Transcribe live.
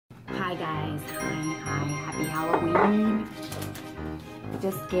Hi guys, hi, happy Halloween.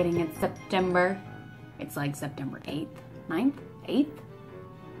 Just kidding, it's September. It's like September 8th, 9th, 8th?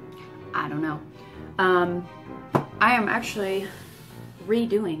 I don't know. I am actually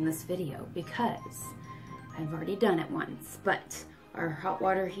redoing this video because I've already done it once, but our hot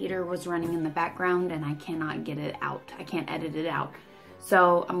water heater was running in the background and I cannot get it out. I can't edit it out.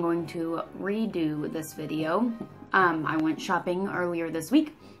 So I'm going to redo this video. I went shopping earlier this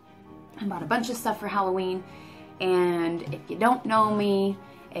week. I bought a bunch of stuff for Halloween, and if you don't know me,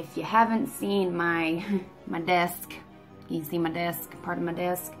 if you haven't seen my desk, you see my desk, part of my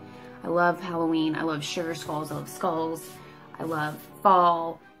desk. I love Halloween. I love sugar skulls. I love skulls. I love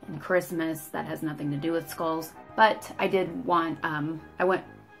fall and Christmas. That has nothing to do with skulls, but I did want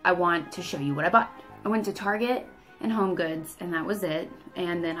I want to show you what I bought. I went to Target and Home Goods, and that was it.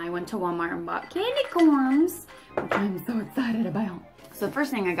 And then I went to Walmart and bought candy corns, which I'm so excited about. So the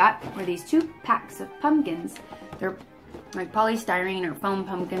first thing I got were these 2 packs of pumpkins. They're like polystyrene or foam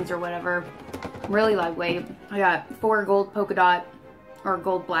pumpkins or whatever. Really lightweight. I got 4 gold polka dot or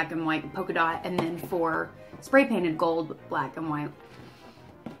gold black and white polka dot, and then 4 spray painted gold black and white.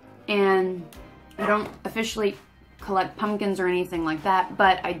 And I don't officially collect pumpkins or anything like that,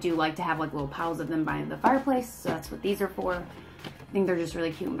 but I do like to have like little piles of them by the fireplace, so that's what these are for. I think they're just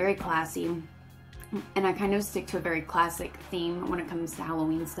really cute and very classy. And I kind of stick to a very classic theme when it comes to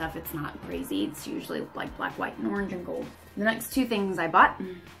Halloween stuff. It's not crazy. It's usually like black, white, and orange and gold. The next 2 things I bought,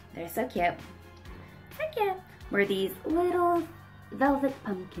 they're so cute. So cute. Were these little velvet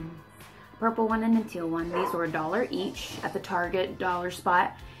pumpkins. A purple one and a teal one. These were $1 each at the Target dollar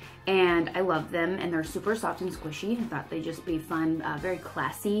spot. And I love them, and they're super soft and squishy. I thought they'd just be fun, very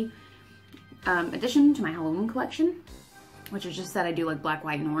classy addition to my Halloween collection, which is just that I do like black,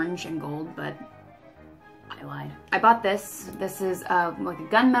 white, and orange and gold, but I lied. I bought this. This is like a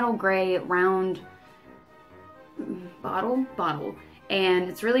gunmetal gray round bottle, and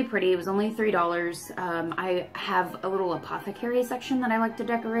it's really pretty. It was only $3. I have a little apothecary section that I like to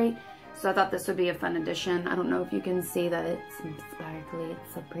decorate, so I thought this would be a fun addition. I don't know if you can see that it's sparkly.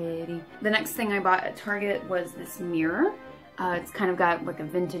 It's so pretty. The next thing I bought at Target was this mirror. It's kind of got like a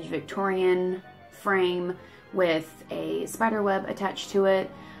vintage Victorian frame with a spider web attached to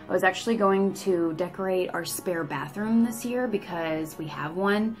it. I was actually going to decorate our spare bathroom this year because we have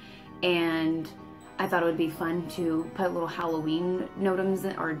one, and I thought it would be fun to put little Halloween notams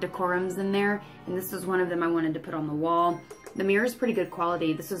or decorums in there, and this was one of them I wanted to put on the wall. The mirror is pretty good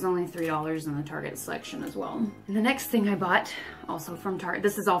quality. This was only $3 in the Target selection as well. And the next thing I bought, also from Target,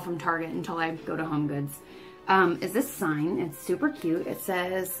 this is all from Target until I go to Home Goods, is this sign. It's super cute. It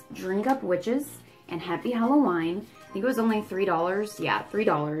says, "Drink up witches and happy Halloween." I think it was only $3. Yeah,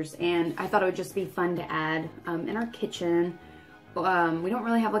 $3. And I thought it would just be fun to add in our kitchen. We don't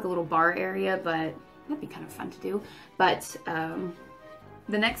really have like a little bar area, but that'd be kind of fun to do. But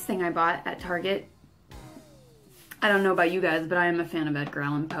the next thing I bought at Target, I don't know about you guys, but I am a fan of Edgar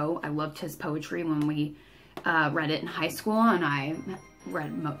Allan Poe. I loved his poetry when we read it in high school, and I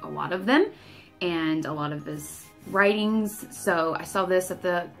read a lot of them and a lot of his writings. So I saw this at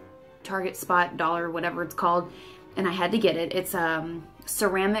the Target spot, dollar, whatever it's called, and I had to get it. It's a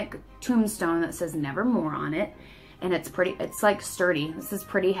ceramic tombstone that says "Nevermore" on it, and it's pretty, it's like sturdy. This is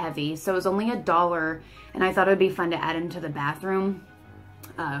pretty heavy, so it was only $1, and I thought it would be fun to add into the bathroom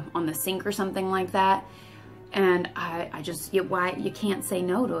on the sink or something like that. And I just, why you can't say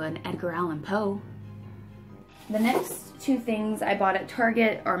no to an Edgar Allan Poe. The next 2 things I bought at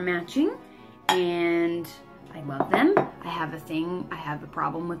Target are matching, and I love them. I have a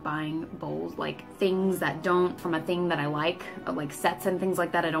problem with buying bowls, like things that don't, from a thing that I like sets and things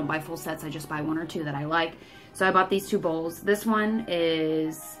like that. I don't buy full sets, I just buy 1 or 2 that I like. So I bought these 2 bowls. This one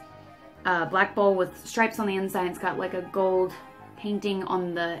is a black bowl with stripes on the inside. It's got like a gold painting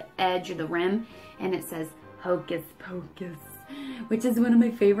on the edge of the rim, and it says Hocus Pocus, which is one of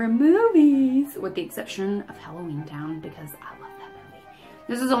my favorite movies, with the exception of Halloween Town, because I love that movie.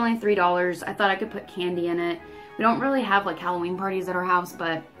 This is only $3. I thought I could put candy in it. We don't really have like Halloween parties at our house,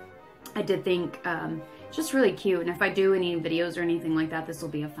 but I did think it's just really cute, and if I do any videos or anything like that, this will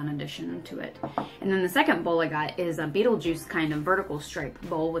be a fun addition to it. And then the second bowl I got is a Beetlejuice kind of vertical stripe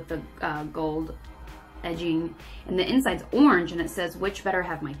bowl with the gold edging, and the inside's orange, and it says "Which better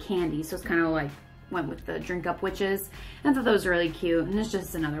have my candy," so it's kind of like went with the "Drink Up Witches." And I thought that was really cute, and it's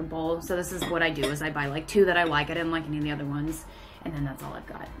just another bowl. So this is what I do, is I buy like 2 that I like. I didn't like any of the other ones, and then that's all I've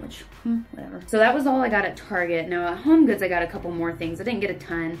got, which, whatever. So that was all I got at Target. Now at Home Goods, I got a couple more things. I didn't get a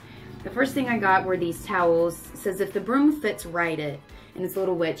ton. The first thing I got were these towels. It says, "If the broom fits, ride it." And it's a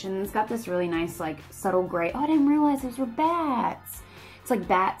little witch, and it's got this really nice, like, subtle gray. Oh, I didn't realize those were bats. It's like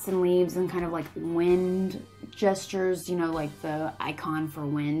bats and leaves and kind of like wind gestures, you know, like the icon for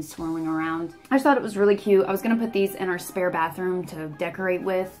wind swirling around. I just thought it was really cute. I was gonna put these in our spare bathroom to decorate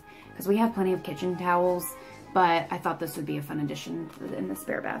with because we have plenty of kitchen towels, but I thought this would be a fun addition in the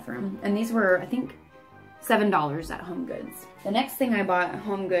spare bathroom. And these were, I think, $7 at HomeGoods. The next thing I bought at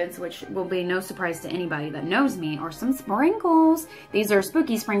HomeGoods, which will be no surprise to anybody that knows me, are some sprinkles. These are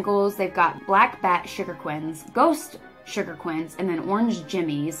spooky sprinkles. They've got black bat sugar quins, ghost sugar quins, and then orange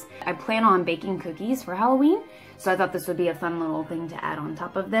jimmies. I plan on baking cookies for Halloween, so I thought this would be a fun little thing to add on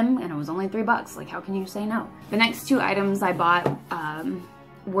top of them, and it was only $3. Like, how can you say no? The next two items I bought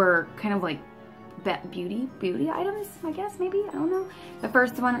were kind of like beauty items, I guess, maybe, I don't know. The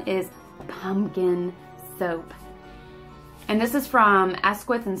first one is pumpkin soap. And this is from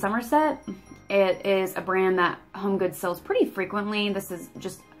Asquith in Somerset. It is a brand that HomeGoods sells pretty frequently. This is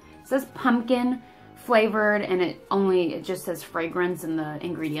just, it says pumpkin flavored, and it just says fragrance in the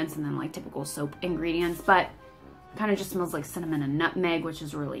ingredients, and then like typical soap ingredients, but kind of just smells like cinnamon and nutmeg, which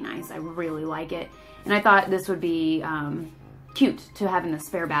is really nice. I really like it. And I thought this would be cute to have in the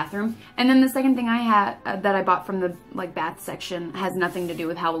spare bathroom. And then the second thing I had that I bought from the like bath section has nothing to do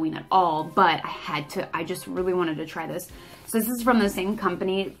with Halloween at all, but I just really wanted to try this. So this is from the same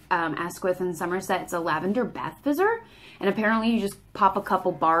company, Asquith in Somerset. It's a lavender bath fizzer, and apparently you just pop a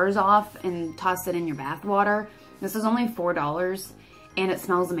couple bars off and toss it in your bath water. This is only $4, and it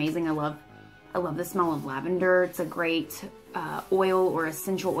smells amazing. I love the smell of lavender. It's a great oil or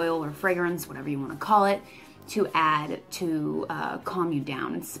essential oil or fragrance, whatever you want to call it, to add to calm you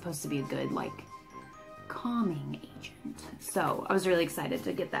down. It's supposed to be a good like calming agent. So I was really excited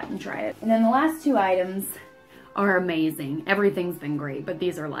to get that and try it. And then the last two items are amazing. Everything's been great, but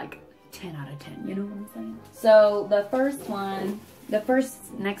these are like 10 out of 10, you know what I'm saying? So the first one, the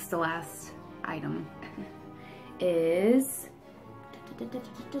first next to last item is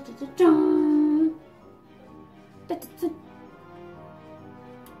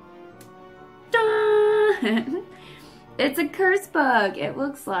it's a curse book. It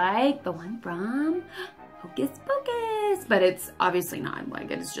looks like the one from Hocus Pocus, but it's obviously not. Like,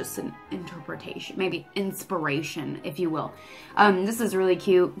 it's just an interpretation, maybe inspiration, if you will. This is really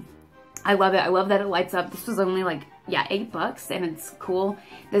cute. I love it. I love that it lights up. This was only like, yeah, $8, and it's cool.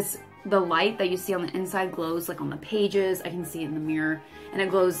 The light that you see on the inside glows like on the pages. I can see it in the mirror, and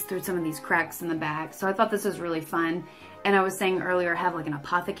it glows through some of these cracks in the back. So I thought this was really fun. And I was saying earlier, I have like an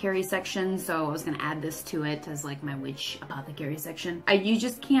apothecary section, so I was gonna add this to it as like my witch apothecary section. You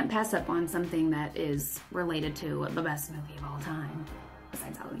just can't pass up on something that is related to the best movie of all time,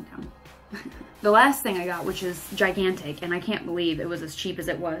 besides Halloween Town. The last thing I got, which is gigantic, and I can't believe it was as cheap as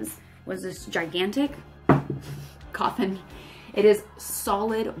it was this gigantic coffin. It is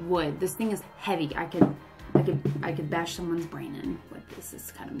solid wood. This thing is heavy. I could bash someone's brain in with this.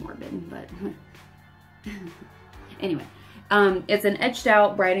 Is kind of morbid, but anyway, it's an etched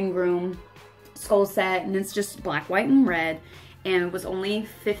out bride and groom skull set, and it's just black, white, and red, and it was only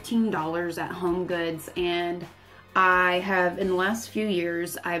 $15 at HomeGoods. And I have, in the last few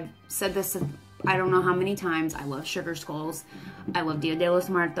years, I've said this I don't know how many times, I love sugar skulls. I love Dia de los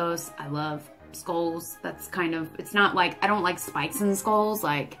Muertos. I love skulls. That's kind of, it's not like, I don't like spikes in skulls,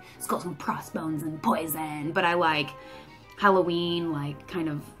 like skulls and crossbones and poison, but I like Halloween, like kind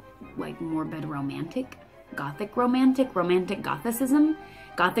of like morbid romantic, gothic gothicism.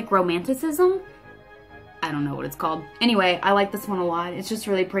 I don't know what it's called. Anyway, I like this one a lot. It's just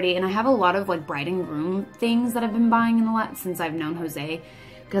really pretty, and I have a lot of like bride and groom things that I've been buying in the lot since I've known Jose,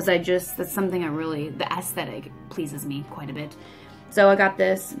 because that's something the aesthetic pleases me quite a bit. So I got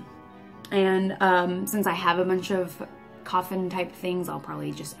this. And since I have a bunch of coffin type things, I'll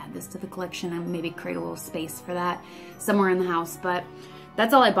probably just add this to the collection and maybe create a little space for that somewhere in the house. But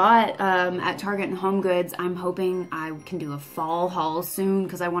that's all I bought at Target and HomeGoods. I'm hoping I can do a fall haul soon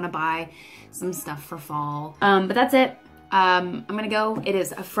because I want to buy some stuff for fall. But that's it. I'm gonna go. It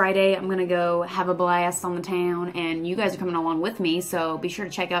is a Friday. I'm gonna go have a blast on the town, and you guys are coming along with me. So be sure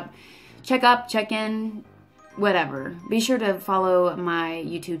to check in. Whatever. Be sure to follow my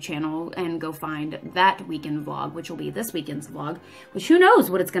YouTube channel and go find that weekend vlog, which will be this weekend's vlog, which who knows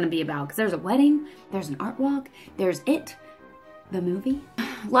what it's going to be about, because there's a wedding, there's an art walk, there's It, the movie.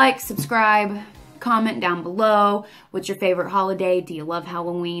 Like, subscribe, comment down below. What's your favorite holiday? Do you love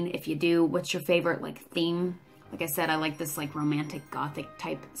Halloween? If you do, what's your favorite like theme? Like I said, I like this like romantic gothic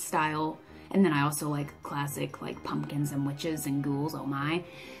type style. And then I also like classic, like pumpkins and witches and ghouls, oh my.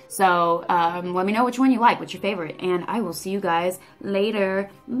 So let me know which one you like, what's your favorite, and I will see you guys later.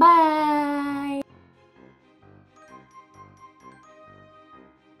 Bye!